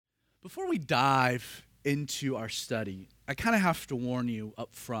Before we dive into our study, I kind of have to warn you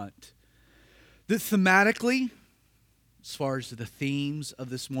up front that thematically, as far as the themes of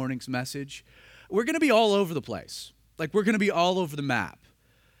this morning's message, we're going to be all over the place. Like, we're going to be all over the map.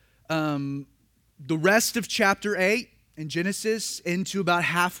 The rest of chapter 8 in Genesis into about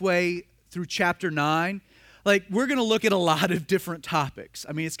halfway through chapter 9, like, we're going to look at a lot of different topics.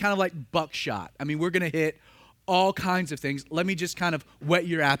 I mean, it's kind of like buckshot. I mean, we're going to hit all kinds of things. Let me just kind of whet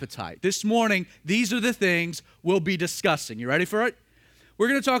your appetite. This morning, these are the things we'll be discussing. You ready for it? We're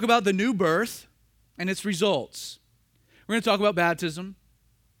going to talk about the new birth and its results. We're going to talk about baptism,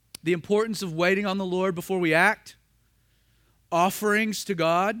 the importance of waiting on the Lord before we act, offerings to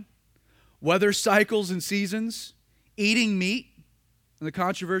God, weather cycles and seasons, eating meat, and the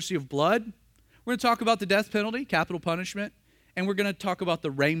controversy of blood. We're going to talk about the death penalty, capital punishment, and we're going to talk about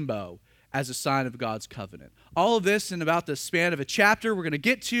the rainbow as a sign of God's covenant. All of this in about the span of a chapter we're going to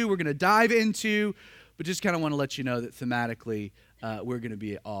get to, we're going to dive into, but just kind of want to let you know that thematically we're going to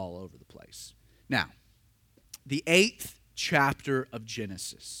be all over the place. Now, the 8th chapter of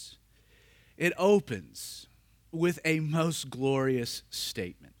Genesis, it opens with a most glorious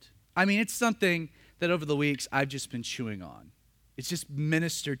statement. I mean, it's something that over the weeks I've just been chewing on. It's just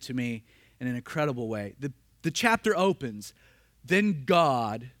ministered to me in an incredible way. The chapter opens, then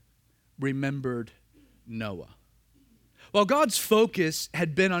God remembered Noah. While God's focus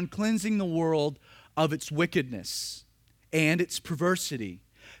had been on cleansing the world of its wickedness and its perversity,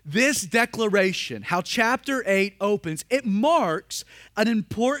 this declaration, how chapter 8 opens, it marks an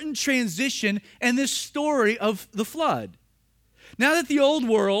important transition in this story of the flood. Now that the old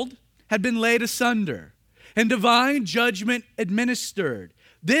world had been laid asunder and divine judgment administered,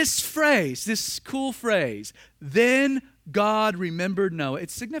 this phrase, this cool phrase, then God remembered Noah,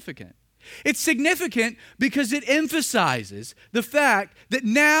 it's significant. It's significant because it emphasizes the fact that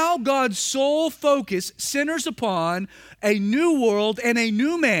now God's sole focus centers upon a new world and a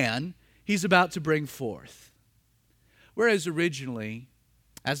new man he's about to bring forth. Whereas originally,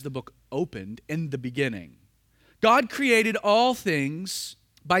 as the book opened in the beginning, God created all things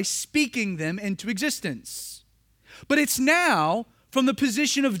by speaking them into existence. But it's now from the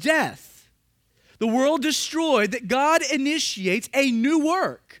position of death, the world destroyed, that God initiates a new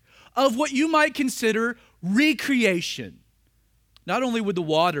work of what you might consider recreation. Not only would the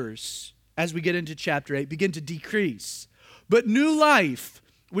waters, as we get into chapter 8, begin to decrease, but new life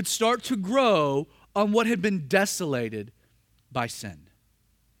would start to grow on what had been desolated by sin.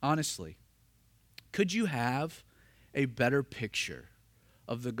 Honestly, could you have a better picture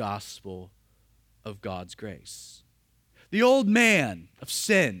of the gospel of God's grace? The old man of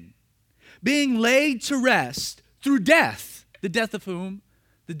sin being laid to rest through death. The death of whom?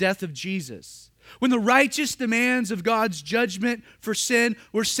 The death of Jesus. When the righteous demands of God's judgment for sin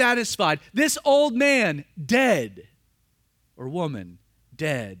were satisfied, this old man, dead, or woman,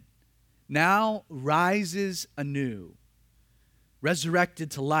 dead, now rises anew,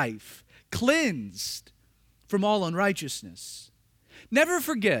 resurrected to life, cleansed from all unrighteousness. Never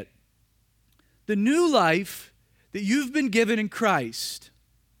forget, the new life that you've been given in Christ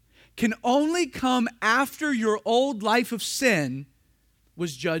can only come after your old life of sin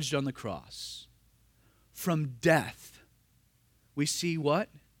was judged on the cross. From death, we see what?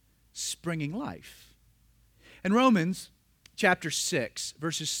 Springing life. In Romans chapter 6,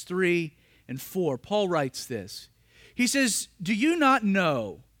 verses 3 and 4, Paul writes this. He says, "Do you not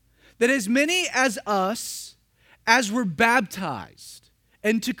know that as many as us as were baptized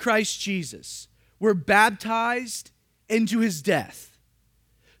into Christ Jesus were baptized into his death?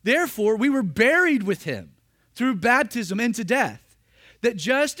 Therefore, we were buried with him through baptism into death, that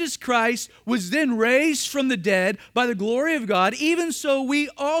just as Christ was then raised from the dead by the glory of God, even so we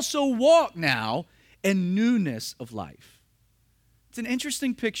also walk now in newness of life." It's an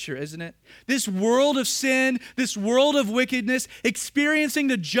interesting picture, isn't it? This world of sin, this world of wickedness, experiencing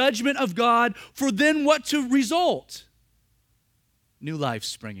the judgment of God, for then what to result? New life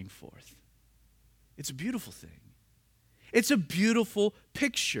springing forth. It's a beautiful thing. It's a beautiful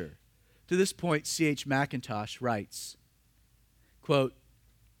picture. To this point, C.H. Mackintosh writes, quote,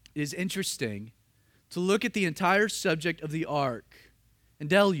 "It is interesting to look at the entire subject of the ark and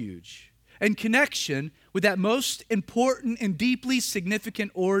deluge in connection with that most important and deeply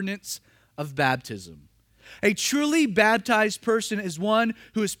significant ordinance of baptism. A truly baptized person is one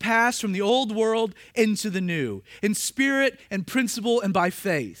who has passed from the old world into the new, in spirit and principle and by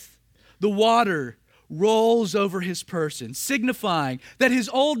faith. The water rolls over his person, signifying that his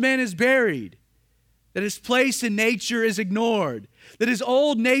old man is buried, that his place in nature is ignored, that his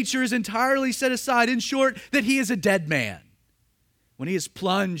old nature is entirely set aside. In short, that he is a dead man. when he is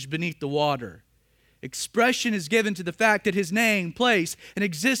plunged beneath the water. Expression is given to the fact that his name, place, and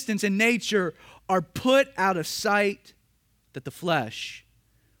existence and nature are put out of sight, that the flesh,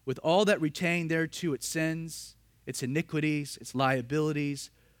 with all that retain thereto its sins, its iniquities, its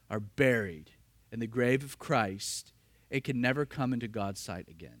liabilities, are buried in the grave of Christ. It can never come into God's sight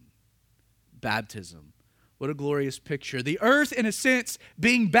again. Baptism. What a glorious picture. The earth, in a sense,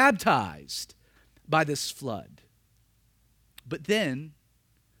 being baptized by this flood. But then,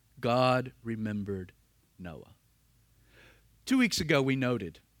 God remembered Noah. 2 weeks ago, we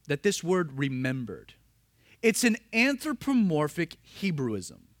noted that this word remembered, it's an anthropomorphic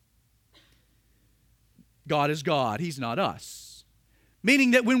Hebrewism. God is God, he's not us.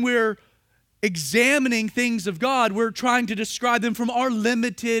 Meaning that when we're examining things of God, we're trying to describe them from our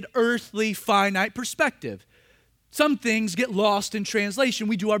limited, earthly, finite perspective. Some things get lost in translation.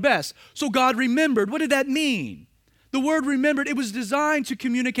 We do our best. So God remembered. What did that mean? The word remembered, it was designed to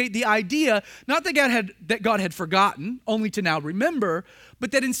communicate the idea, not that God had forgotten, only to now remember,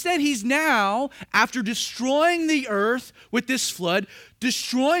 but that instead he's now, after destroying the earth with this flood,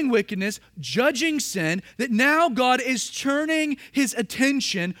 destroying wickedness, judging sin, that now God is turning his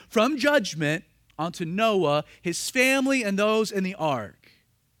attention from judgment onto Noah, his family, and those in the ark.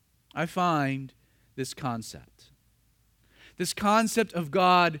 I find this concept of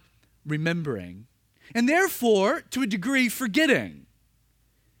God remembering, and therefore, to a degree, forgetting.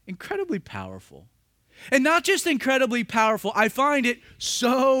 Incredibly powerful. And not just incredibly powerful, I find it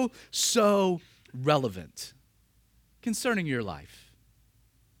so relevant concerning your life.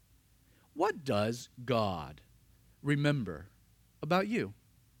 What does God remember about you?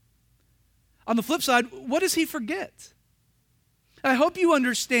 On the flip side, what does he forget? I hope you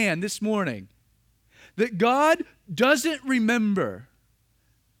understand this morning that God doesn't remember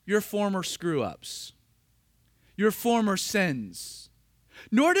your former screw-ups, your former sins,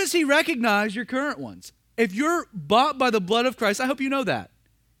 nor does he recognize your current ones. If you're bought by the blood of Christ, I hope you know that.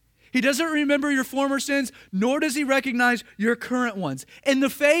 He doesn't remember your former sins, nor does he recognize your current ones. In the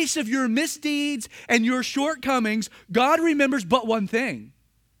face of your misdeeds and your shortcomings, God remembers but one thing.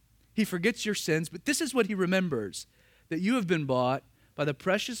 He forgets your sins, but this is what he remembers, that you have been bought by the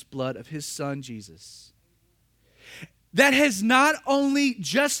precious blood of his Son, Jesus. That has not only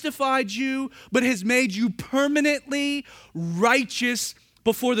justified you, but has made you permanently righteous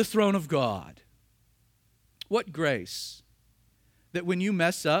before the throne of God. What grace that when you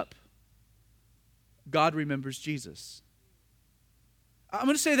mess up, God remembers Jesus. I'm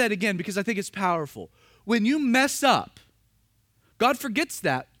going to say that again because I think it's powerful. When you mess up, God forgets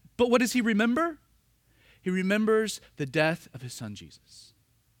that, but what does he remember? He remembers the death of his Son, Jesus.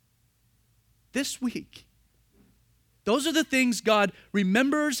 This week, those are the things God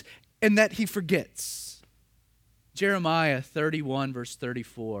remembers and that he forgets. Jeremiah 31, verse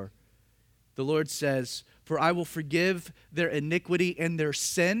 34, the Lord says, "For I will forgive their iniquity and their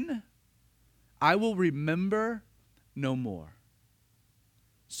sin. I will remember no more."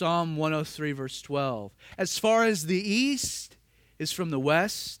 Psalm 103, verse 12, "As far as the east is from the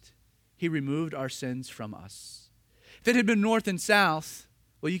west, he removed our sins from us." If it had been north and south,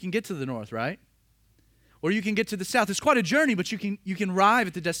 well, you can get to the north, right? Or you can get to the south. It's quite a journey, but you can arrive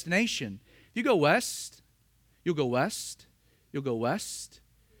at the destination. You go west, you'll go west, you'll go west,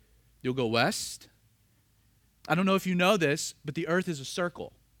 you'll go west. I don't know if you know this, but the earth is a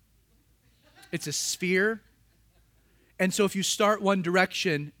circle. It's a sphere. And so if you start one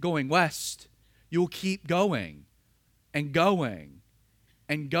direction going west, you'll keep going and going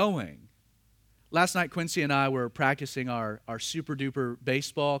and going. Last night, Quincy and I were practicing our super duper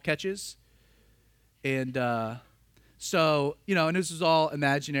baseball catches. And so, and this was all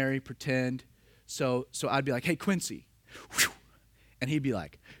imaginary, pretend. So I'd be like, "Hey, Quincy." And he'd be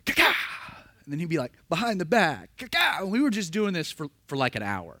like, "Ka-ka!" And then he'd be like, "Behind the back, ka-ka!" And we were just doing this for like an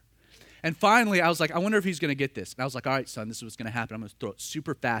hour. And finally, I was like, I wonder if he's going to get this. And I was like, "All right, son, this is what's going to happen. I'm going to throw it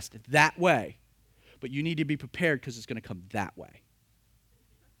super fast that way. But you need to be prepared because it's going to come that way."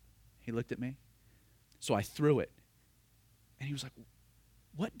 He looked at me. So I threw it. And he was like,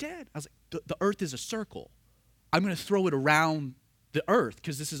 "What, Dad?" I was like, the earth is a circle. I'm going to throw it around the earth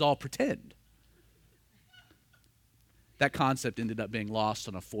because this is all pretend." That concept ended up being lost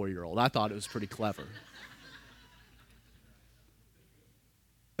on a 4-year-old. I thought it was pretty clever.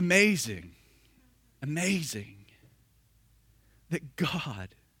 Amazing that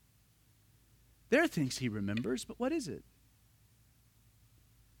God, there are things he remembers, but what is it?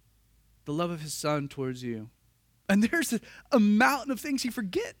 The love of his Son towards you. And there's a mountain of things he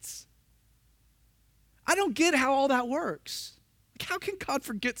forgets. I don't get how all that works. Like, how can God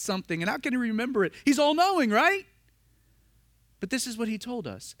forget something and how can he remember it? He's all-knowing, right? But this is what he told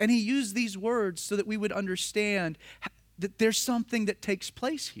us. And he used these words so that we would understand that there's something that takes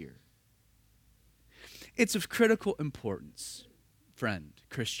place here. It's of critical importance, friend,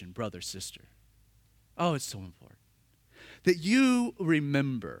 Christian, brother, sister. Oh, it's so important that you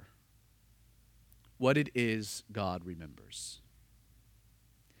remember what it is God remembers.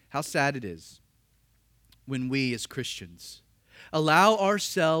 How sad it is when we as Christians allow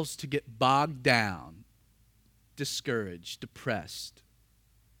ourselves to get bogged down, discouraged, depressed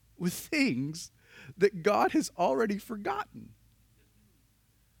with things that God has already forgotten.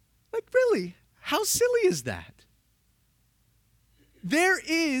 Like, really, how silly is that? There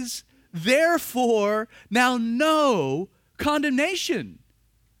is, therefore, now no condemnation.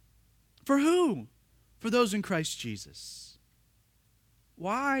 For who? For those in Christ Jesus.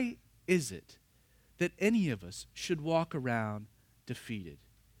 Why is it that any of us should walk around defeated,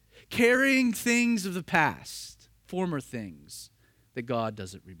 carrying things of the past, former things that God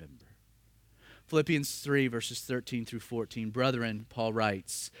doesn't remember? Philippians 3, verses 13 through 14. Brethren, Paul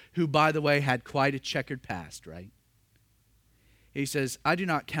writes, who, by the way, had quite a checkered past, right? He says, I do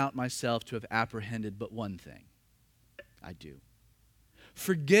not count myself to have apprehended but one thing. I do.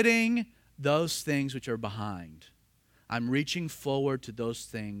 Forgetting those things which are behind, I'm reaching forward to those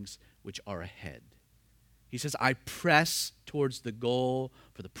things which are ahead. He says, I press towards the goal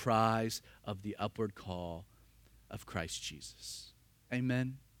for the prize of the upward call of Christ Jesus.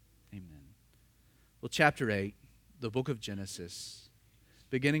 Amen? Amen. Well, chapter 8, the book of Genesis,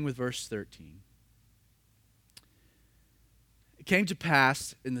 beginning with verse 13. It came to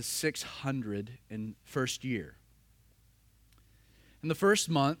pass in the 601st year, in the first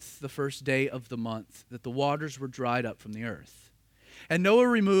month, the first day of the month, that the waters were dried up from the earth. And Noah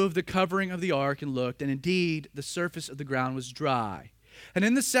removed the covering of the ark and looked, and indeed the surface of the ground was dry. And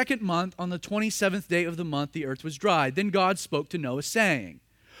in the second month, on the 27th day of the month, the earth was dried. Then God spoke to Noah, saying,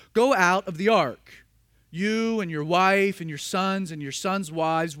 go out of the ark, you and your wife and your sons'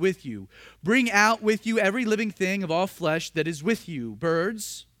 wives with you. Bring out with you every living thing of all flesh that is with you,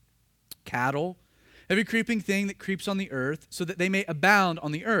 birds, cattle, every creeping thing that creeps on the earth, so that they may abound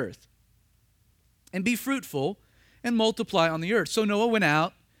on the earth. And be fruitful and multiply on the earth. So Noah went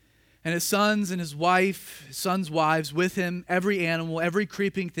out, and his sons and his wife, his sons' wives with him, every animal, every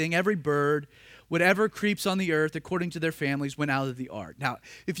creeping thing, every bird, whatever creeps on the earth according to their families, went out of the ark. Now,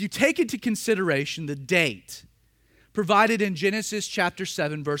 if you take into consideration the date provided in Genesis chapter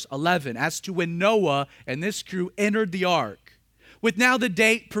 7, verse 11, as to when Noah and this crew entered the ark, with now the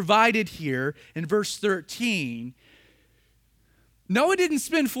date provided here in verse 13, Noah didn't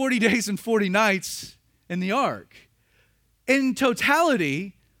spend 40 days and 40 nights in the ark. In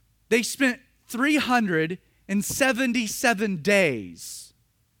totality, they spent 377 days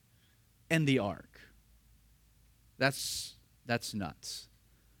in the ark. That's nuts.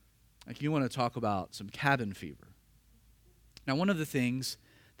 Like, you want to talk about some cabin fever. Now, one of the things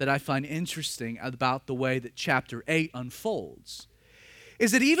that I find interesting about the way that chapter 8 unfolds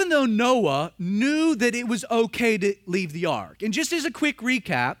is that even though Noah knew that it was okay to leave the ark, and just as a quick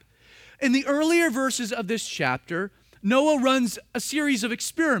recap, in the earlier verses of this chapter, Noah runs a series of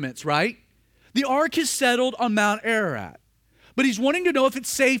experiments, right? The ark is settled on Mount Ararat, but he's wanting to know if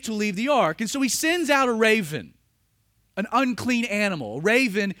it's safe to leave the ark, and so he sends out a raven, an unclean animal. A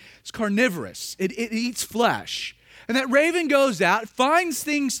raven is carnivorous. It eats flesh. And that raven goes out, finds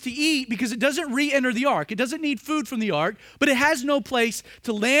things to eat because it doesn't re-enter the ark. It doesn't need food from the ark, but it has no place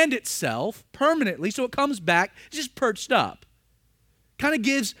to land itself permanently, so it comes back just perched up. Kind of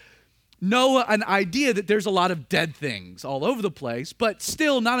gives Noah an idea that there's a lot of dead things all over the place, but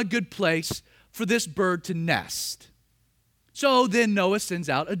still not a good place for this bird to nest. So then Noah sends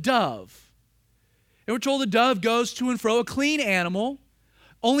out a dove. And we're told the dove goes to and fro, a clean animal,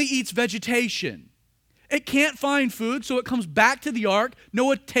 only eats vegetation. It can't find food, so it comes back to the ark.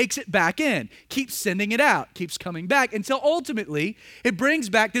 Noah takes it back in, keeps sending it out, keeps coming back, until ultimately it brings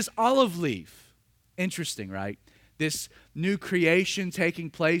back this olive leaf. Interesting, right? This new creation taking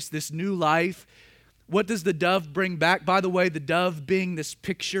place, this new life. What does the dove bring back? By the way, the dove being this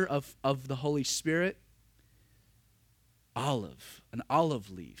picture of the Holy Spirit. Olive, an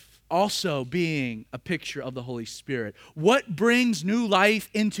olive leaf, also being a picture of the Holy Spirit. What brings new life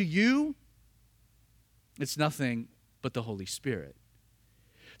into you? It's nothing but the Holy Spirit.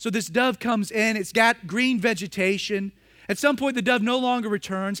 So this dove comes in. It's got green vegetation. At some point, the dove no longer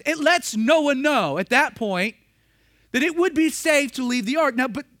returns. It lets Noah know at that point that it would be safe to leave the ark. Now,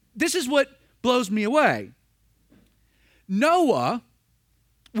 but this is what blows me away. Noah,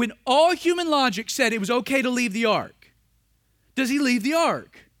 when all human logic said it was okay to leave the ark, does he leave the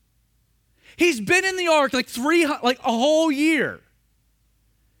ark? He's been in the ark like a whole year.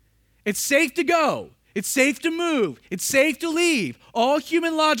 It's safe to go. It's safe to move. It's safe to leave. All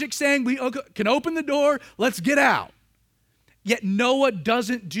human logic saying we can open the door, let's get out. Yet Noah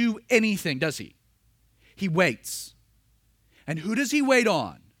doesn't do anything, does he? He waits. And who does he wait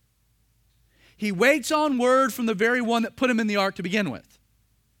on? He waits on word from the very one that put him in the ark to begin with.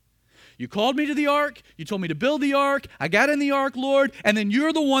 You called me to the ark. You told me to build the ark. I got in the ark, Lord. And then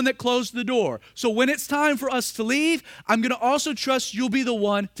you're the one that closed the door. So when it's time for us to leave, I'm going to also trust you'll be the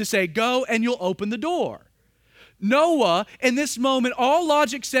one to say go and you'll open the door. Noah, in this moment, all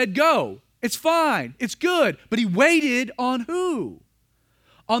logic said go. It's fine. It's good. But he waited on who?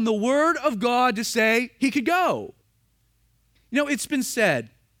 On the word of God to say he could go. You know, it's been said,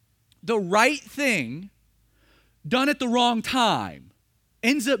 the right thing done at the wrong time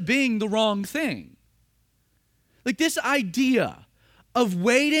ends up being the wrong thing. Like this idea of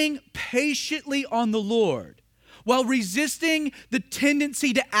waiting patiently on the Lord while resisting the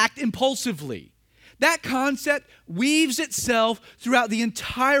tendency to act impulsively. That concept weaves itself throughout the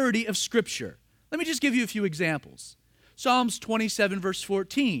entirety of Scripture. Let me just give you a few examples. Psalms 27 verse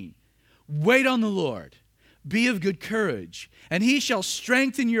 14. Wait on the Lord, be of good courage, and he shall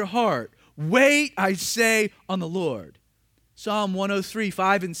strengthen your heart. Wait, I say, on the Lord. Psalm 103,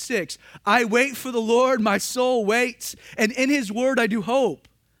 5 and 6. I wait for the Lord, my soul waits, and in his word I do hope.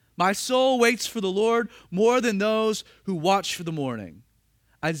 My soul waits for the Lord more than those who watch for the morning.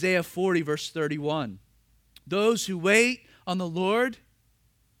 Isaiah 40, verse 31. Those who wait on the Lord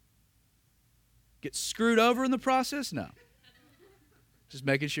get screwed over in the process? No. Just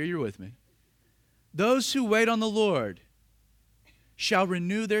making sure you're with me. Those who wait on the Lord shall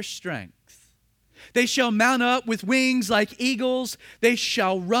renew their strength. They shall mount up with wings like eagles. They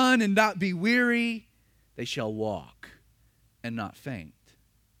shall run and not be weary. They shall walk and not faint.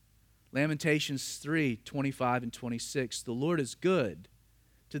 Lamentations 3, 25 and 26. The Lord is good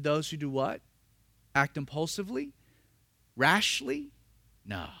to those who do what? Act impulsively? Rashly?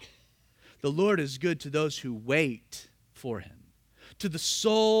 No. The Lord is good to those who wait for him, to the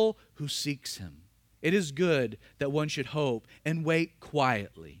soul who seeks him. It is good that one should hope and wait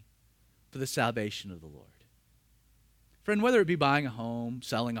quietly for the salvation of the Lord. Friend, whether it be buying a home,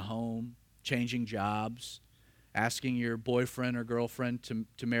 selling a home, changing jobs, asking your boyfriend or girlfriend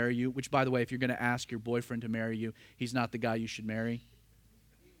to marry you, which, by the way, if you're going to ask your boyfriend to marry you, he's not the guy you should marry.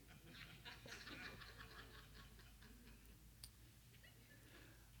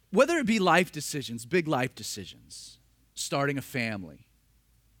 Whether it be life decisions, big life decisions, starting a family,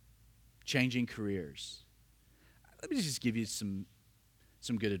 changing careers, let me just give you some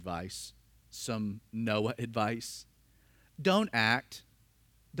good advice, some Noah advice. Don't act,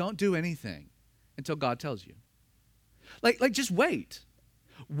 don't do anything until God tells you. Like just wait.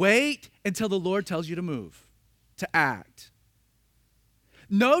 Wait until the Lord tells you to move, to act.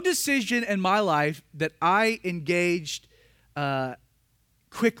 No decision in my life that I engaged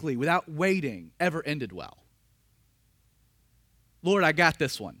quickly without waiting ever ended well. Lord, I got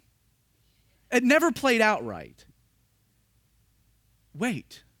this one. It never played out right.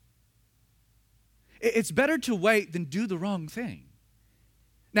 Wait. It's better to wait than do the wrong thing.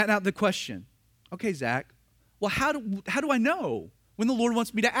 Now the question, okay, Zach, well, how do I know when the Lord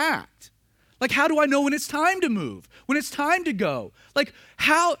wants me to act? Like, how do I know when it's time to move, when it's time to go? Like,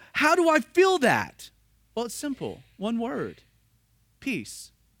 how do I feel that? Well, it's simple. One word: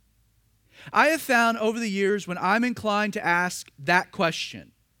 peace. I have found over the years when I'm inclined to ask that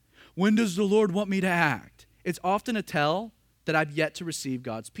question, when does the Lord want me to act? It's often a tell that I've yet to receive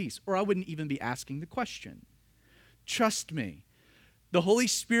God's peace, or I wouldn't even be asking the question. Trust me, the Holy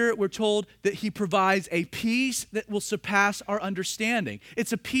Spirit, we're told that he provides a peace that will surpass our understanding.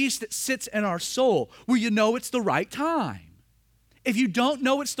 It's a peace that sits in our soul where you know it's the right time. If you don't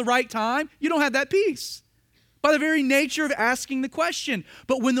know it's the right time, you don't have that peace by the very nature of asking the question.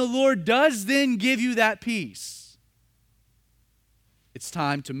 But when the Lord does then give you that peace, it's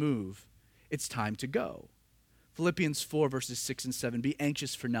time to move. It's time to go. Philippians 4, verses 6 and 7, be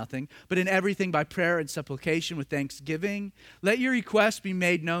anxious for nothing, but in everything by prayer and supplication with thanksgiving, let your requests be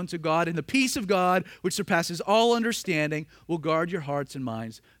made known to God, and the peace of God, which surpasses all understanding, will guard your hearts and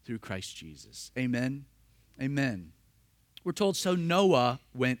minds through Christ Jesus. Amen. Amen. We're told, so Noah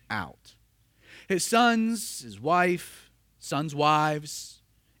went out. His sons, his wife, sons' wives,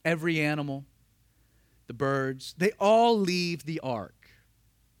 every animal, the birds, they all leave the ark.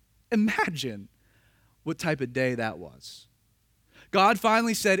 Imagine what type of day that was. God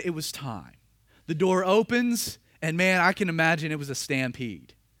finally said it was time. The door opens, and man, I can imagine it was a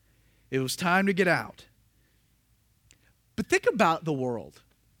stampede. It was time to get out. But think about the world.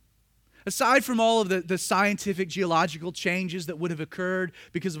 Aside from all of the scientific geological changes that would have occurred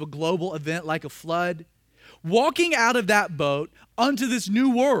because of a global event like a flood, walking out of that boat onto this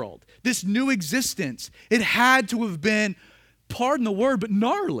new world, this new existence, it had to have been, pardon the word, but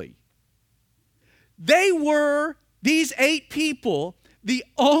gnarly. They were, these 8 people, the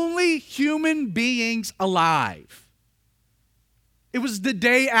only human beings alive. It was the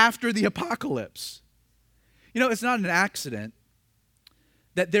day after the apocalypse. You know, it's not an accident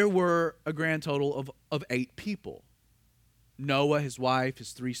that there were a grand total of 8 people. Noah, his wife,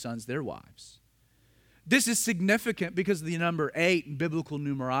 his 3 sons, their wives. This is significant because the number 8 in biblical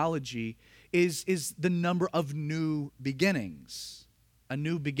numerology is the number of new beginnings. A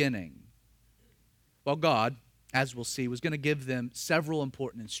new beginning. Well, God, as we'll see, was going to give them several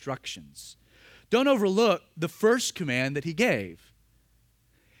important instructions. Don't overlook the first command that he gave.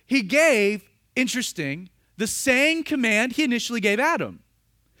 He gave, interesting, the same command he initially gave Adam.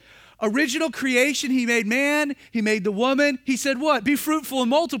 Original creation, he made man, he made the woman. He said what? Be fruitful and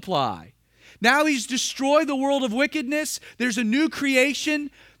multiply. Now he's destroyed the world of wickedness. There's a new creation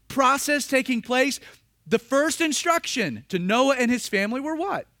process taking place. The first instruction to Noah and his family were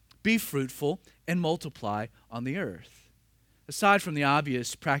what? Be fruitful and multiply on the earth. Aside from the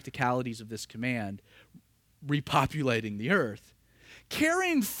obvious practicalities of this command, repopulating the earth,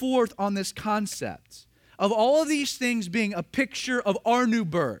 carrying forth on this concept of all of these things being a picture of our new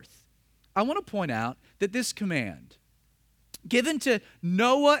birth, I want to point out that this command, given to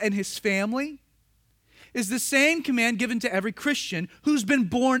Noah and his family, is the same command given to every Christian who's been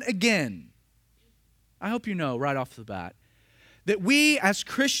born again. I hope you know right off the bat that we as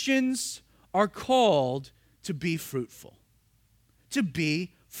Christians are called to be fruitful. To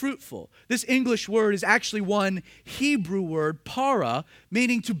be fruitful. This English word is actually one Hebrew word, para,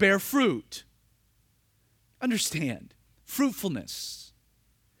 meaning to bear fruit. Understand, fruitfulness.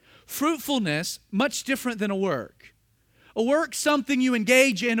 Fruitfulness, much different than a work. A work, something you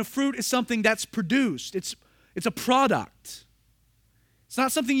engage in. A fruit is something that's produced. It's a product. It's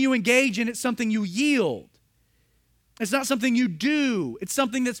not something you engage in. It's something you yield. It's not something you do. It's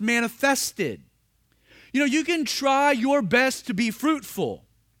something that's manifested. You know, you can try your best to be fruitful,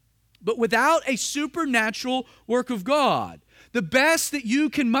 but without a supernatural work of God, the best that you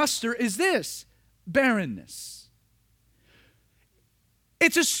can muster is this: barrenness.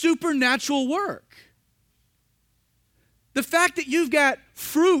 It's a supernatural work. The fact that you've got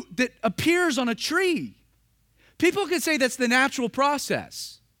fruit that appears on a tree, people could say that's the natural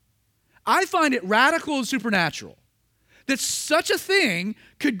process. I find it radical and supernatural that such a thing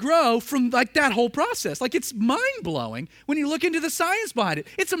could grow from like that whole process. Like, it's mind-blowing when you look into the science behind it.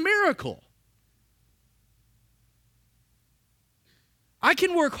 It's a miracle. I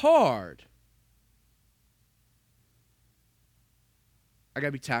can work hard. I got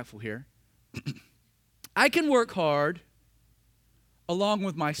to be tactful here. I can work hard along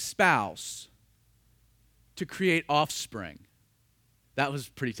with my spouse to create offspring. That was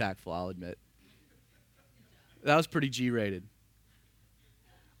pretty tactful, I'll admit. That was pretty G-rated.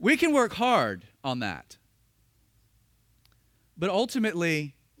 We can work hard on that. But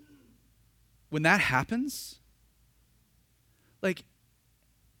ultimately, when that happens, like,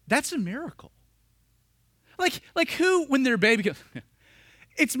 that's a miracle. Like who, when their baby goes,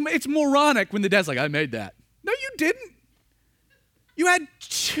 it's moronic when the dad's like, I made that. No, you didn't. You had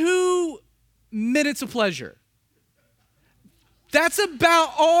 2 minutes of pleasure. That's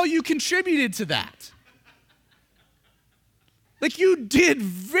about all you contributed to that. Like, you did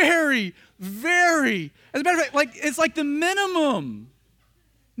very, very, as a matter of fact, like, it's like the minimum.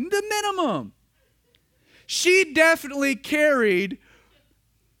 The minimum. She definitely carried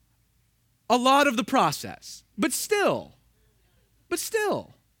a lot of the process. But still.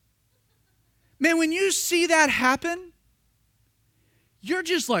 Man, when you see that happen, you're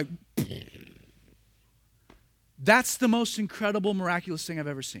just like, that's the most incredible, miraculous thing I've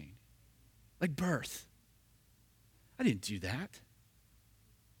ever seen. Like birth. I didn't do that.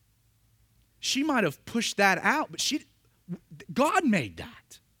 She might have pushed that out, but God made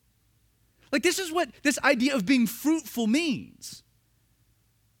that. Like, this is what this idea of being fruitful means.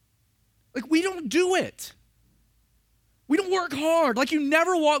 Like, we don't do it. We don't work hard. Like, you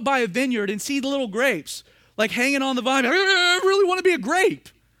never walk by a vineyard and see the little grapes, like, hanging on the vine. I really want to be a grape.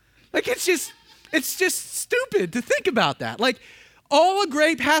 Like, it's just stupid to think about that. Like, all a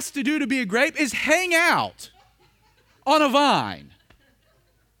grape has to do to be a grape is hang out on a vine.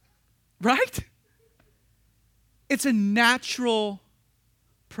 Right? It's a natural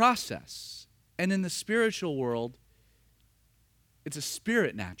process. And in the spiritual world, it's a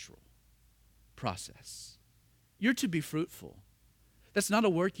spirit natural process. You're to be fruitful. That's not a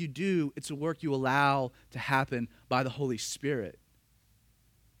work you do, it's a work you allow to happen by the Holy Spirit.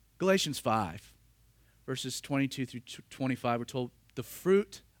 Galatians 5, verses 22 through 25, we're told the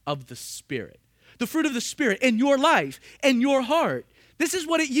fruit of the Spirit. The fruit of the Spirit in your life, in your heart. This is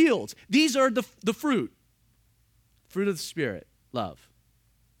what it yields. These are the fruit. Fruit of the Spirit: love,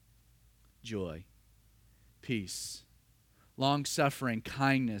 joy, peace, long-suffering,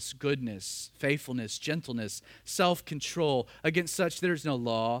 kindness, goodness, faithfulness, gentleness, self-control. Against such there is no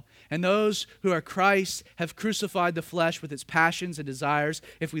law. And those who are Christ have crucified the flesh with its passions and desires.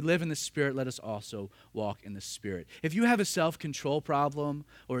 If we live in the Spirit, let us also walk in the Spirit. If you have a self-control problem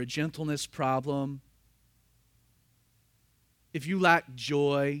or a gentleness problem, if you lack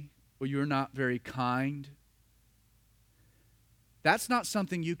joy or you're not very kind, that's not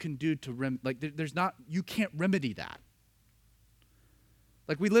something you can do to you can't remedy that.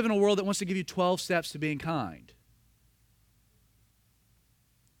 Like, we live in a world that wants to give you 12 steps to being kind.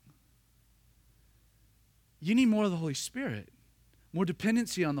 You need more of the Holy Spirit, more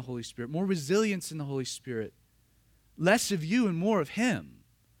dependency on the Holy Spirit, more resilience in the Holy Spirit, less of you and more of Him.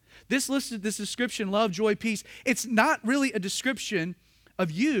 This description, love, joy, peace, it's not really a description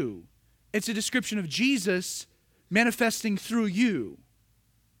of you. It's a description of Jesus manifesting through you.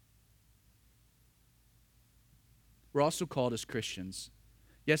 We're also called as Christians,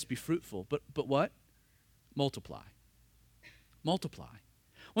 yes, be fruitful, but what? Multiply. Multiply.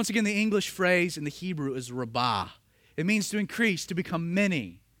 Once again, the English phrase in the Hebrew is rabah. It means to increase, to become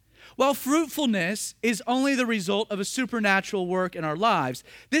many. While fruitfulness is only the result of a supernatural work in our lives,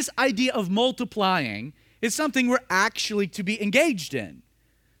 this idea of multiplying is something we're actually to be engaged in,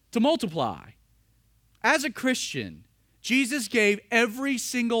 to multiply. As a Christian, Jesus gave every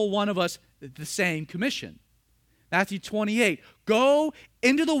single one of us the same commission. Matthew 28, go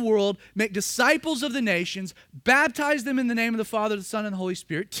into the world, make disciples of the nations, baptize them in the name of the Father, the Son, and the Holy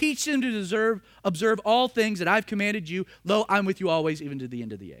Spirit, teach them to observe all things that I've commanded you. Lo, I'm with you always, even to the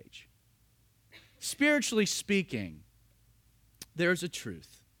end of the age. Spiritually speaking, there's a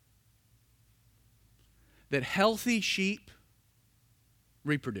truth that healthy sheep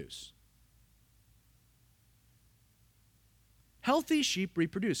reproduce. Healthy sheep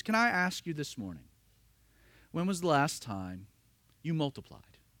reproduce. Can I ask you this morning, when was the last time you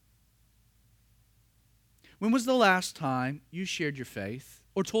multiplied? When was the last time you shared your faith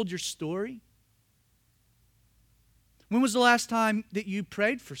or told your story? When was the last time that you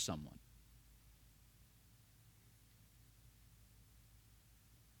prayed for someone?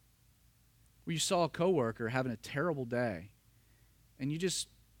 Where you saw a coworker having a terrible day and you just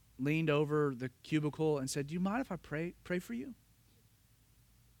leaned over the cubicle and said, do you mind if I pray for you?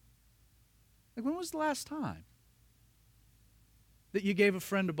 Like, when was the last time that you gave a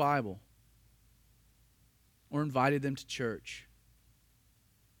friend a Bible or invited them to church?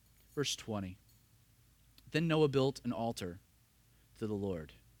 Verse 20. Then Noah built an altar to the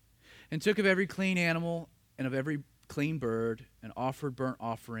Lord and took of every clean animal and of every clean bird and offered burnt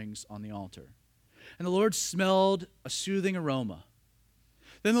offerings on the altar. And the Lord smelled a soothing aroma.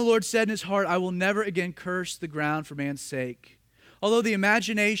 Then the Lord said in his heart, I will never again curse the ground for man's sake. Although the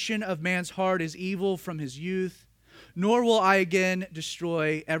imagination of man's heart is evil from his youth, nor will I again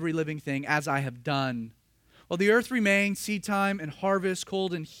destroy every living thing as I have done. While the earth remains, seedtime and harvest,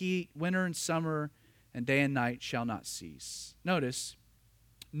 cold and heat, winter and summer, and day and night shall not cease. Notice,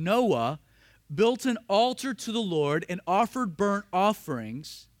 Noah built an altar to the Lord and offered burnt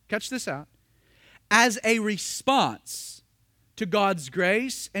offerings, catch this out, as a response to God's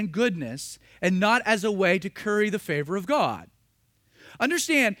grace and goodness, and not as a way to curry the favor of God.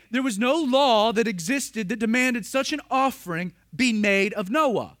 Understand, there was no law that existed that demanded such an offering be made of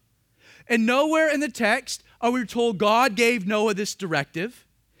Noah. And nowhere in the text are we told God gave Noah this directive.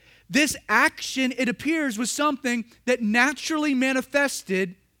 This action, it appears, was something that naturally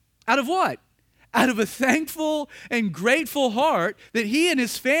manifested out of what? Out of a thankful and grateful heart that he and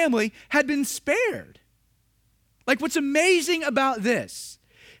his family had been spared. Like, what's amazing about this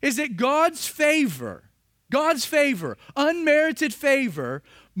is that God's favor, unmerited favor,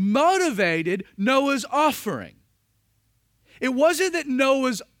 motivated Noah's offering. It wasn't that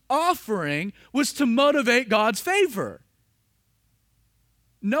Noah's offering was to motivate God's favor.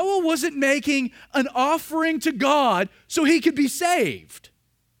 Noah wasn't making an offering to God so he could be saved.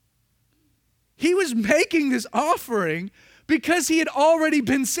 He was making this offering because he had already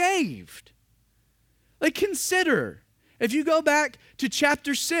been saved. Like, consider, if you go back to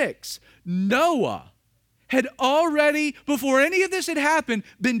chapter 6, Noah had already, before any of this had happened,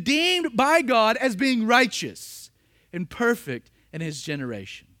 been deemed by God as being righteous and perfect in his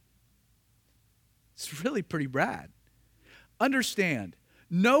generation. It's really pretty rad. understand,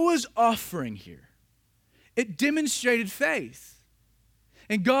 Noah's offering here, it demonstrated faith.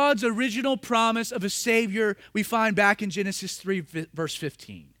 And God's original promise of a Savior we find back in Genesis 3, verse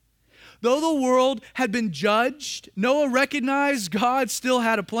 15. Though the world had been judged, Noah recognized God still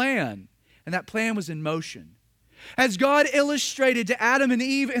had a plan, and that plan was in motion. As God illustrated to Adam and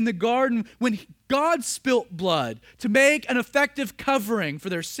Eve in the garden when God spilt blood to make an effective covering for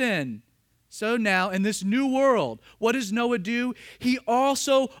their sin, so now in this new world, what does Noah do? He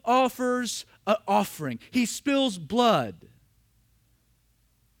also offers an offering. He spills blood.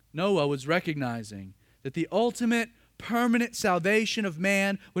 Noah was recognizing that the ultimate permanent salvation of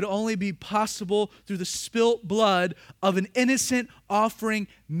man would only be possible through the spilt blood of an innocent offering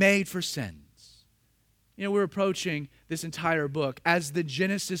made for sins. You know, we're approaching this entire book as the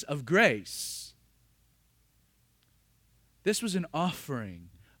Genesis of grace. This was an offering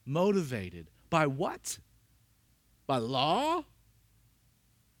motivated by what? By law?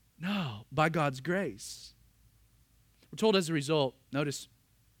 No, by God's grace. We're told as a result, notice,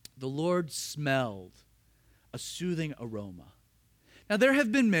 the Lord smelled a soothing aroma. Now, there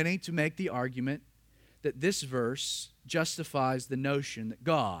have been many to make the argument that this verse justifies the notion that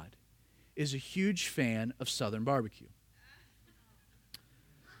God is a huge fan of Southern barbecue.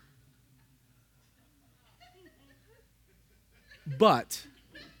 But,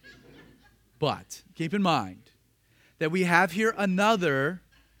 keep in mind that we have here another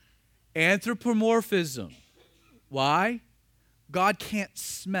anthropomorphism. Why? God can't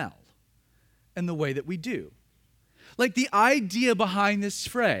smell in the way that we do. Like the idea behind this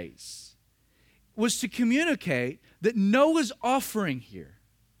phrase was to communicate that Noah's offering here,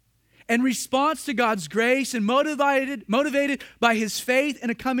 in response to God's grace and motivated by his faith in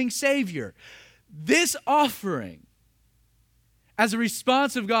a coming Savior, this offering, as a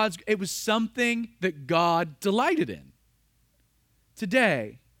response of God's, it was something that God delighted in.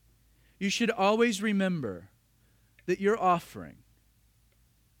 Today, you should always remember that your offering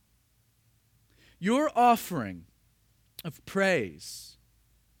of praise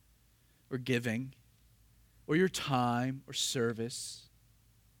or giving or your time or service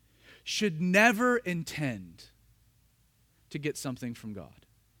should never intend to get something from God.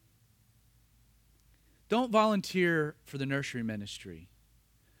 Don't volunteer for the nursery ministry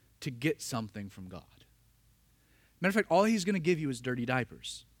to get something from God. Matter of fact, all he's going to give you is dirty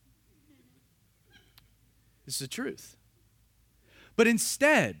diapers. This is the truth. But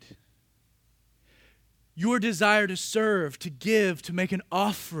instead, your desire to serve, to give, to make an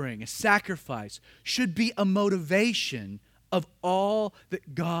offering, a sacrifice, should be a motivation of all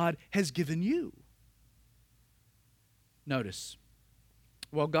that God has given you. Notice,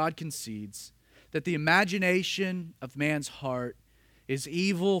 while God concedes that the imagination of man's heart is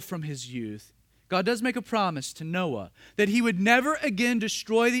evil from his youth, God does make a promise to Noah that he would never again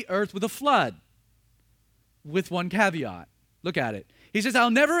destroy the earth with a flood, with one caveat. Look at it. He says,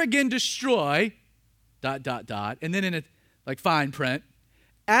 I'll never again destroy, ... and then in a fine print,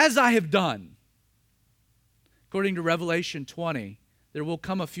 as I have done. According to Revelation 20, there will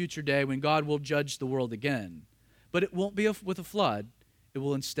come a future day when God will judge the world again. But it won't be with a flood. It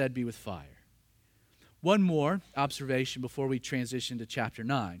will instead be with fire. One more observation before we transition to chapter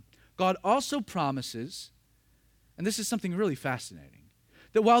 9. God also promises, and this is something really fascinating,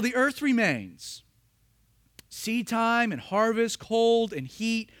 that while the earth remains, seed time and harvest, cold and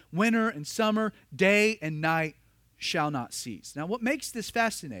heat, winter and summer, day and night shall not cease. Now, what makes this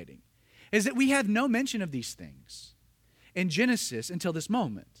fascinating is that we have no mention of these things in Genesis until this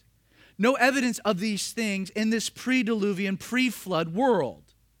moment. No evidence of these things in this pre-diluvian, pre-flood world.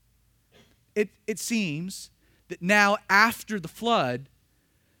 It seems that now after the flood,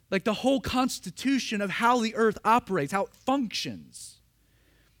 like the whole constitution of how the earth operates, how it functions,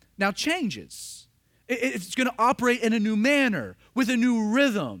 now changes. It's going to operate in a new manner, with a new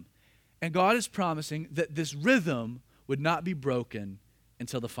rhythm. And God is promising that this rhythm would not be broken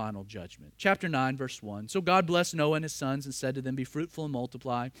until the final judgment. Chapter 9, verse 1. So God blessed Noah and his sons and said to them, be fruitful and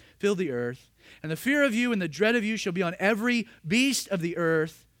multiply, fill the earth. And the fear of you and the dread of you shall be on every beast of the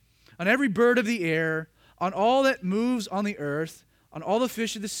earth, on every bird of the air, on all that moves on the earth, on all the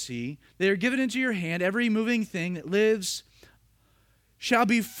fish of the sea. They are given into your hand. Every moving thing that lives shall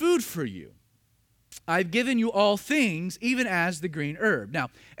be food for you. I've given you all things, even as the green herb.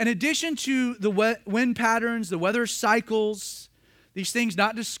 Now, in addition to the wind patterns, the weather cycles, these things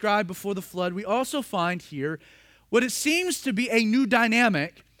not described before the flood, we also find here what it seems to be a new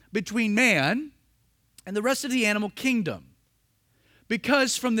dynamic between man and the rest of the animal kingdom.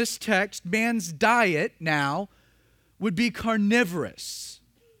 Because from this text, man's diet now would be carnivorous.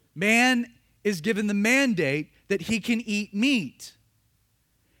 Man is given the mandate that he can eat meat.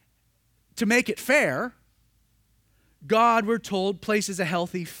 To make it fair, God, we're told, places a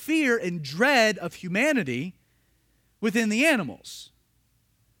healthy fear and dread of humanity within the animals.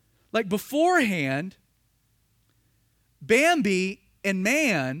 Like beforehand, Bambi and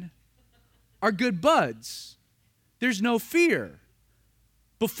man are good buds. There's no fear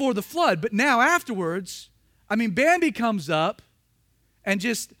before the flood. But now afterwards, Bambi comes up and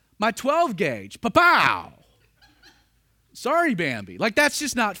just, my 12 gauge, pa-pow. Sorry, Bambi. Like, that's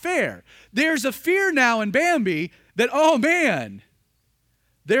just not fair. There's a fear now in Bambi that, oh man,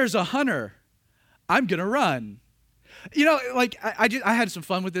 there's a hunter. I'm going to run. I had some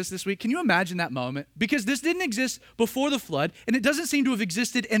fun with this week. Can you imagine that moment? Because this didn't exist before the flood, and it doesn't seem to have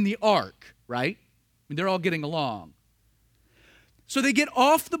existed in the ark, right? They're all getting along. So they get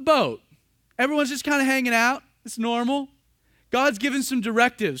off the boat. Everyone's just kind of hanging out. It's normal. God's given some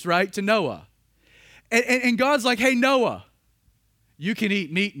directives, right, to Noah. And God's like, hey, Noah, you can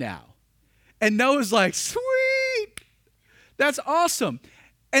eat meat now. And Noah's like, sweet. That's awesome.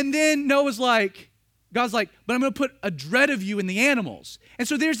 And then God's like, but I'm going to put a dread of you in the animals. And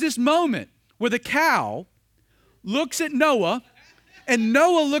so there's this moment where the cow looks at Noah, and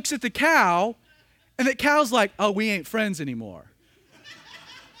Noah looks at the cow, and the cow's like, oh, we ain't friends anymore.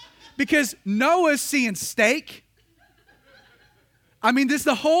 Because Noah's seeing steak.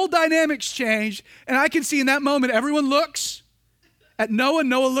 The whole dynamic's changed, and I can see in that moment, everyone looks at Noah,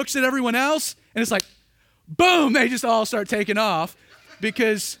 Noah looks at everyone else, and it's like, boom, they just all start taking off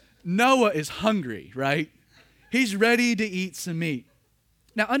because Noah is hungry, right? He's ready to eat some meat.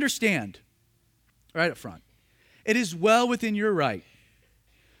 Now understand, right up front, it is well within your right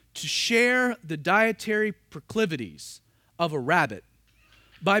to share the dietary proclivities of a rabbit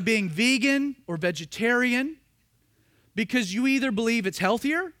by being vegan or vegetarian because you either believe it's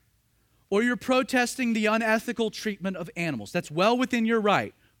healthier or you're protesting the unethical treatment of animals. That's well within your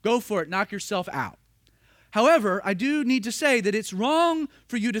right. Go for it. Knock yourself out. However, I do need to say that it's wrong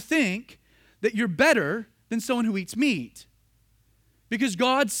for you to think that you're better than someone who eats meat. Because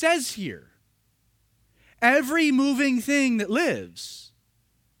God says here, every moving thing that lives,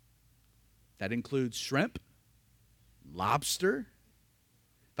 that includes shrimp, lobster.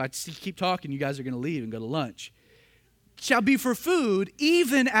 If I keep talking, you guys are going to leave and go to lunch. Shall be for food,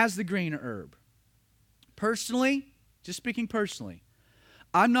 even as the green herb. Personally, just speaking personally,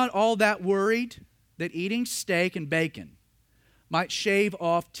 I'm not all that worried that eating steak and bacon might shave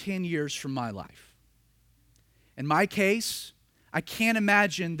off 10 years from my life. In my case, I can't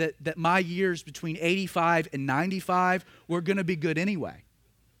imagine that my years between 85 and 95 were going to be good anyway.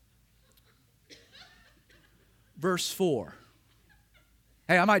 Verse 4.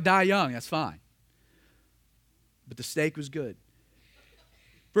 Hey, I might die young, that's fine. But the steak was good.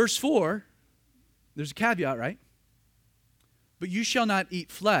 Verse 4, there's a caveat, right? But you shall not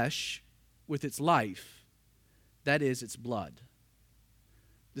eat flesh with its life, that is, its blood.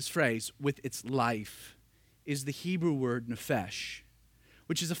 This phrase, with its life, is the Hebrew word nephesh,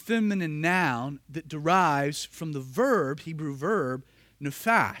 which is a feminine noun that derives from the Hebrew verb,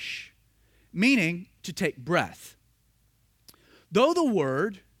 nephash, meaning to take breath. Though the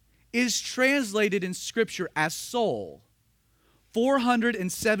word is translated in Scripture as soul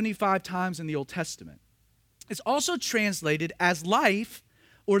 475 times in the Old Testament, it's also translated as life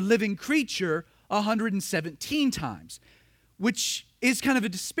or living creature 117 times, which is kind of a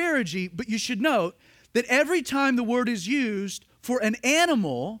disparity, but you should note that every time the word is used for an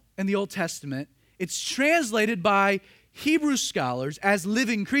animal in the Old Testament, it's translated by Hebrew scholars as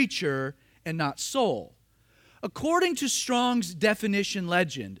living creature and not soul. According to Strong's definition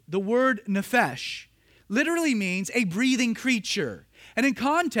legend, the word nephesh literally means a breathing creature, and in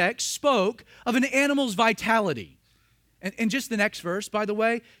context spoke of an animal's vitality. And in just the next verse, by the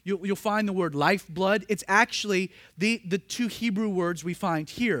way, you'll find the word lifeblood. It's actually the two Hebrew words we find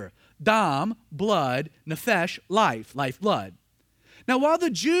here. Dam, blood, nephesh, lifeblood. Now, while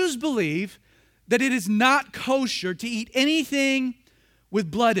the Jews believe that it is not kosher to eat anything with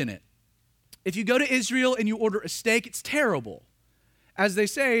blood in it, if you go to Israel and you order a steak, it's terrible. As they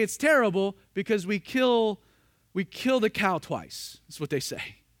say, it's terrible because we kill the cow twice. That's what they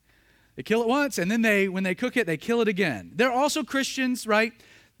say. They kill it once, and then when they cook it, they kill it again. There are also Christians, right,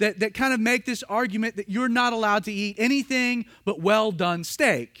 that kind of make this argument that you're not allowed to eat anything but well-done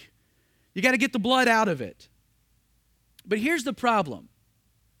steak. You got to get the blood out of it. But here's the problem.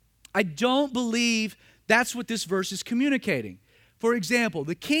 I don't believe that's what this verse is communicating. For example,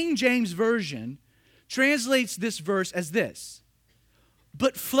 the King James Version translates this verse as this: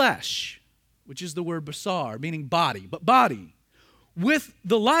 but flesh, which is the word basar, meaning body, but body, with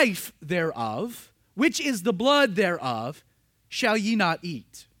the life thereof, which is the blood thereof, shall ye not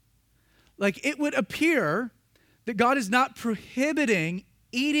eat. Like, it would appear that God is not prohibiting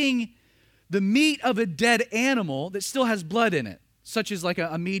eating the meat of a dead animal that still has blood in it, such as like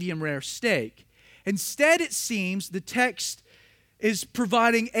a medium rare steak. Instead, it seems the text is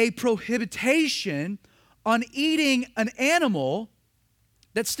providing a prohibition on eating an animal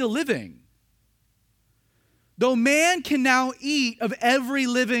that's still living. Though man can now eat of every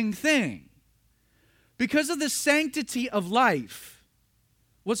living thing, because of the sanctity of life,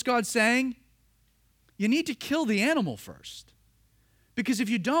 what's God saying? You need to kill the animal first. Because if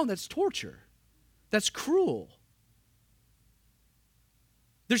you don't, that's torture. That's cruel.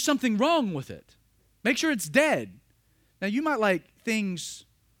 There's something wrong with it. Make sure it's dead. Now, you might like things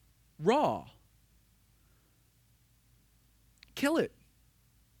raw. Kill it,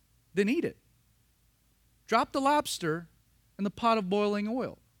 then eat it. Drop the lobster in the pot of boiling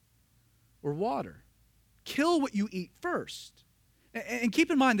oil or water. Kill what you eat first. And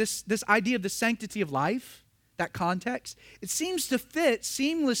keep in mind, this idea of the sanctity of life, that context, it seems to fit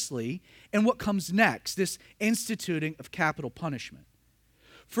seamlessly in what comes next, this instituting of capital punishment.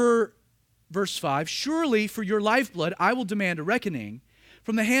 For verse 5, surely for your lifeblood I will demand a reckoning.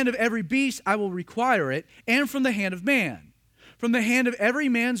 From the hand of every beast I will require it, and from the hand of man. From the hand of every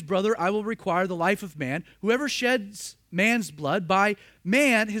man's brother I will require the life of man. Whoever sheds man's blood, by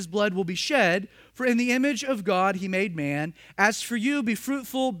man his blood will be shed. For in the image of God he made man. As for you, be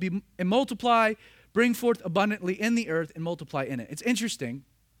fruitful and multiply, bring forth abundantly in the earth and multiply in it. It's interesting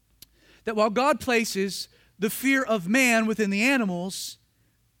that while God places the fear of man within the animals,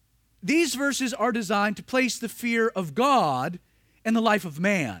 these verses are designed to place the fear of God in the life of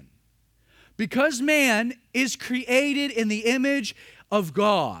man. Because man is created in the image of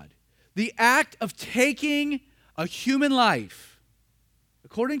God, the act of taking a human life,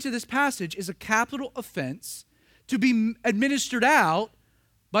 according to this passage, is a capital offense to be administered out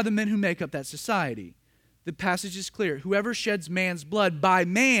by the men who make up that society. The passage is clear. Whoever sheds man's blood, by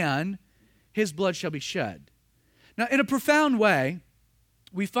man, his blood shall be shed. Now, in a profound way,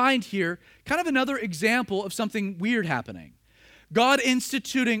 we find here kind of another example of something weird happening. God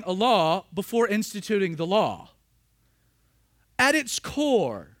instituting a law before instituting the law. At its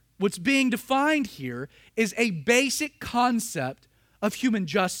core, what's being defined here is a basic concept of human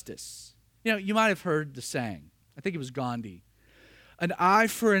justice. You know, you might have heard the saying, I think it was Gandhi, an eye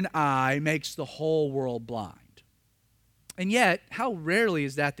for an eye makes the whole world blind. And yet, how rarely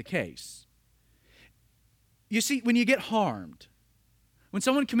is that the case? You see, when you get harmed, when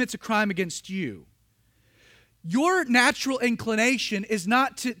someone commits a crime against you, your natural inclination is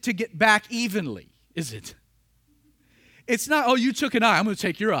not to get back evenly, is it? It's not, oh, you took an eye, I'm going to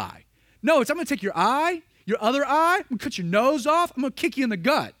take your eye. No, it's I'm going to take your eye, your other eye, I'm going to cut your nose off, I'm going to kick you in the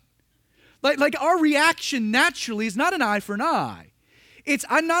gut. Like our reaction naturally is not an eye for an eye. It's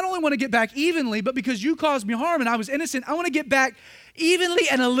I not only want to get back evenly, but because you caused me harm and I was innocent, I want to get back evenly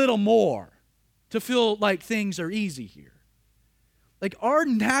and a little more to feel like things are easy here. Like our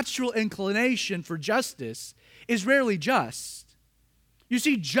natural inclination for justice is rarely just. You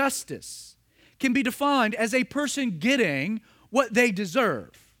see, justice can be defined as a person getting what they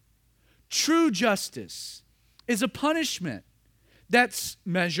deserve. True justice is a punishment that's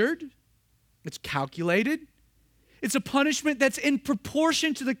measured, it's calculated, it's a punishment that's in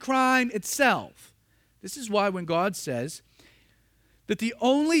proportion to the crime itself. This is why when God says that the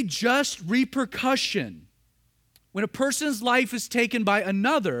only just repercussion when a person's life is taken by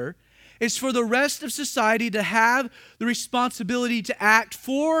another is for the rest of society to have the responsibility to act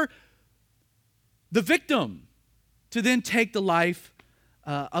for the victim, to then take the life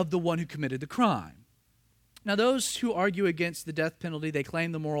of the one who committed the crime. Now, those who argue against the death penalty, they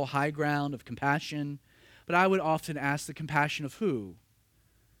claim the moral high ground of compassion, but I would often ask, the compassion of who?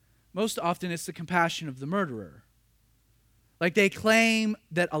 Most often it's the compassion of the murderer. Like they claim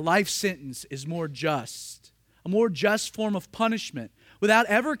that a life sentence is more just, a more just form of punishment, without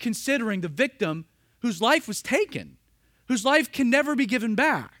ever considering the victim whose life was taken, whose life can never be given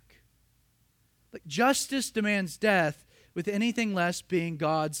back. Like justice demands death, with anything less being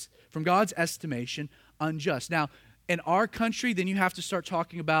from God's estimation, unjust. Now, in our country, then you have to start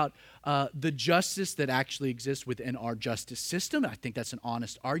talking about the justice that actually exists within our justice system. I think that's an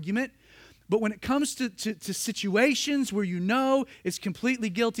honest argument. But when it comes to situations where you know it's completely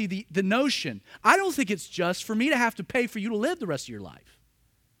guilty, the notion, I don't think it's just for me to have to pay for you to live the rest of your life.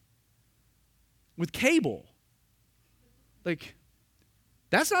 With cable. Like,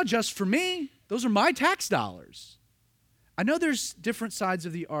 that's not just for me. Those are my tax dollars. I know there's different sides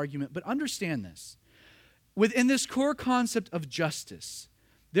of the argument, but understand this. Within this core concept of justice,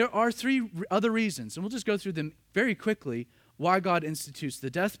 There are three other reasons, and we'll just go through them very quickly, why God institutes the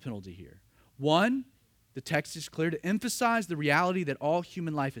death penalty here. One, the text is clear to emphasize the reality that all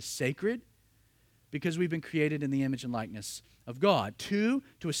human life is sacred because we've been created in the image and likeness of God. Two,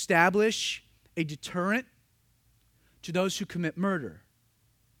 to establish a deterrent to those who commit murder.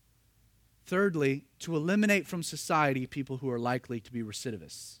 Thirdly, to eliminate from society people who are likely to be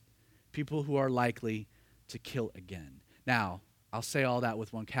recidivists, people who are likely to kill again. Now, I'll say all that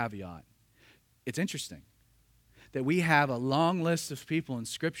with one caveat. It's interesting that we have a long list of people in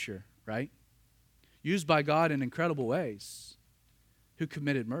Scripture, right, used by God in incredible ways, who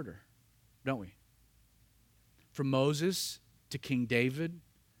committed murder, don't we? From Moses to King David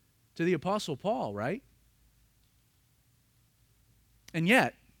to the Apostle Paul, right? And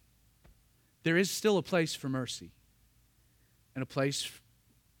yet, there is still a place for mercy and a place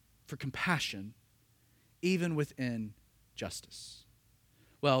for compassion, even within justice.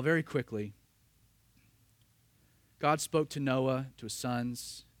 Well, very quickly, God spoke to Noah, to his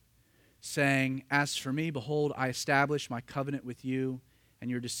sons, saying, "As for me, behold, I establish my covenant with you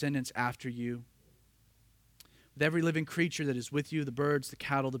and your descendants after you, with every living creature that is with you, the birds, the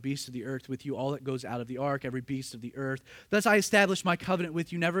cattle, the beasts of the earth with you, all that goes out of the ark, every beast of the earth. Thus I establish my covenant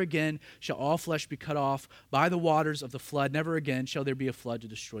with you. Never again shall all flesh be cut off by the waters of the flood. Never again shall there be a flood to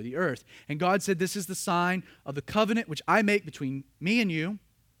destroy the earth." And God said, "This is the sign of the covenant which I make between me and you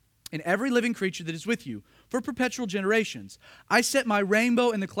and every living creature that is with you for perpetual generations. I set my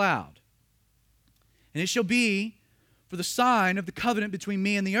rainbow in the cloud, and it shall be for the sign of the covenant between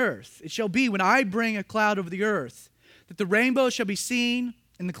me and the earth. It shall be when I bring a cloud over the earth, that the rainbow shall be seen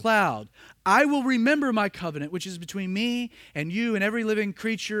in the cloud. I will remember my covenant, which is between me and you and every living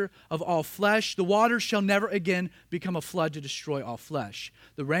creature of all flesh. The waters shall never again become a flood to destroy all flesh.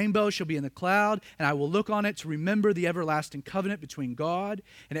 The rainbow shall be in the cloud, and I will look on it to remember the everlasting covenant between God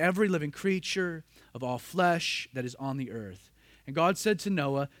and every living creature of all flesh that is on the earth." And God said to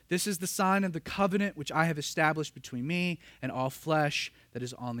Noah, "This is the sign of the covenant which I have established between me and all flesh that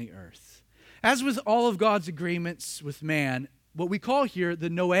is on the earth." As with all of God's agreements with man, what we call here the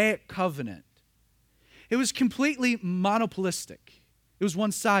Noahic covenant, it was completely monopolistic. It was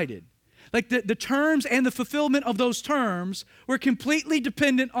one-sided. Like the terms and the fulfillment of those terms were completely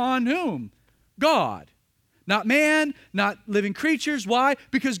dependent on whom? God. Not man, not living creatures. Why?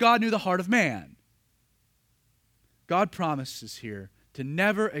 Because God knew the heart of man. God promises here to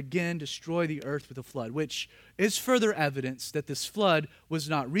never again destroy the earth with a flood, which is further evidence that this flood was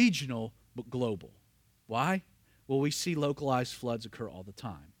not regional, but global. Why? Well, we see localized floods occur all the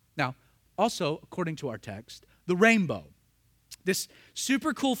time. Now, also, according to our text, the rainbow, this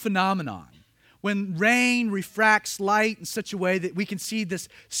super cool phenomenon, when rain refracts light in such a way that we can see this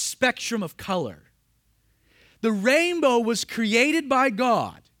spectrum of color. The rainbow was created by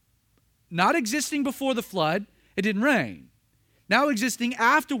God, not existing before the flood. It didn't rain. Now existing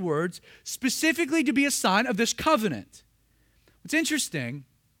afterwards, specifically to be a sign of this covenant. What's interesting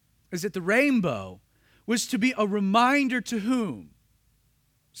is that the rainbow was to be a reminder to whom?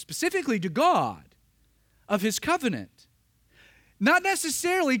 Specifically to God of his covenant. Not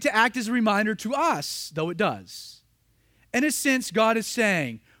necessarily to act as a reminder to us, though it does. In a sense, God is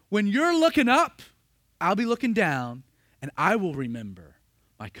saying, when you're looking up, I'll be looking down, and I will remember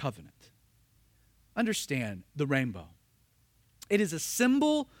my covenant. Understand the rainbow. It is a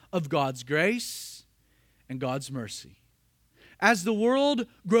symbol of God's grace and God's mercy. As the world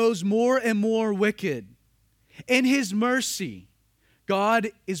grows more and more wicked, in his mercy,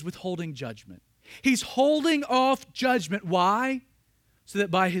 God is withholding judgment. He's holding off judgment. Why? So that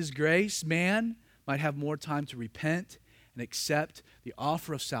by his grace, man might have more time to repent and accept the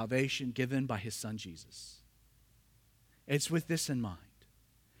offer of salvation given by his son Jesus. It's with this in mind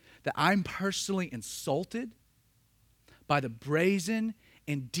that I'm personally insulted by the brazen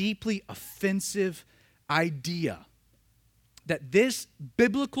and deeply offensive idea that this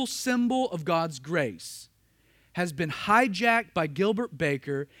biblical symbol of God's grace has been hijacked by Gilbert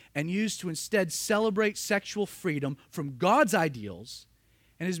Baker and used to instead celebrate sexual freedom from God's ideals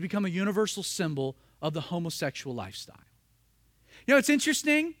and has become a universal symbol of the homosexual lifestyle. You know, it's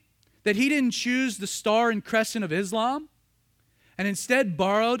interesting that he didn't choose the star and crescent of Islam and instead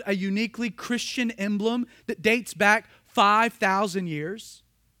borrowed a uniquely Christian emblem that dates back 5,000 years.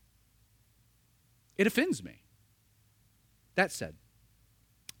 It offends me. That said,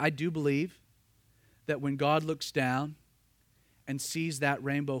 I do believe that when God looks down and sees that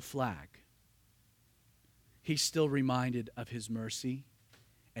rainbow flag, he's still reminded of his mercy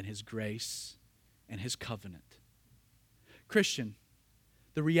and his grace and his covenant. Christian,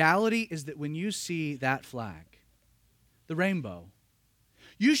 the reality is that when you see that flag, the rainbow,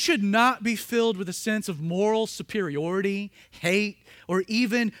 You should not be filled with a sense of moral superiority, hate, or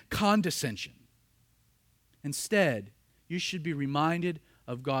even condescension. Instead, you should be reminded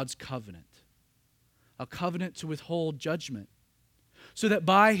of God's covenant, a covenant to withhold judgment, so that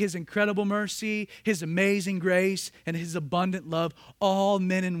by His incredible mercy, His amazing grace, and His abundant love, all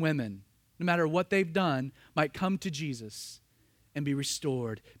men and women, no matter what they've done, might come to Jesus and be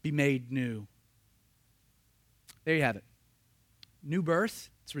restored, be made new. There you have it. New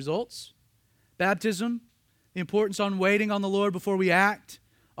birth, its results. Baptism, the importance on waiting on the Lord before we act.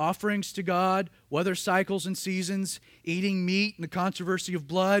 Offerings to God, weather cycles and seasons, eating meat and the controversy of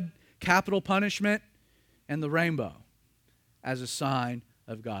blood, capital punishment, and the rainbow as a sign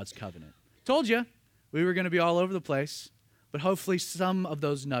of God's covenant. Told you we were going to be all over the place, but hopefully some of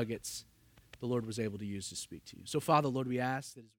those nuggets the Lord was able to use to speak to you. So, Father, Lord, we ask that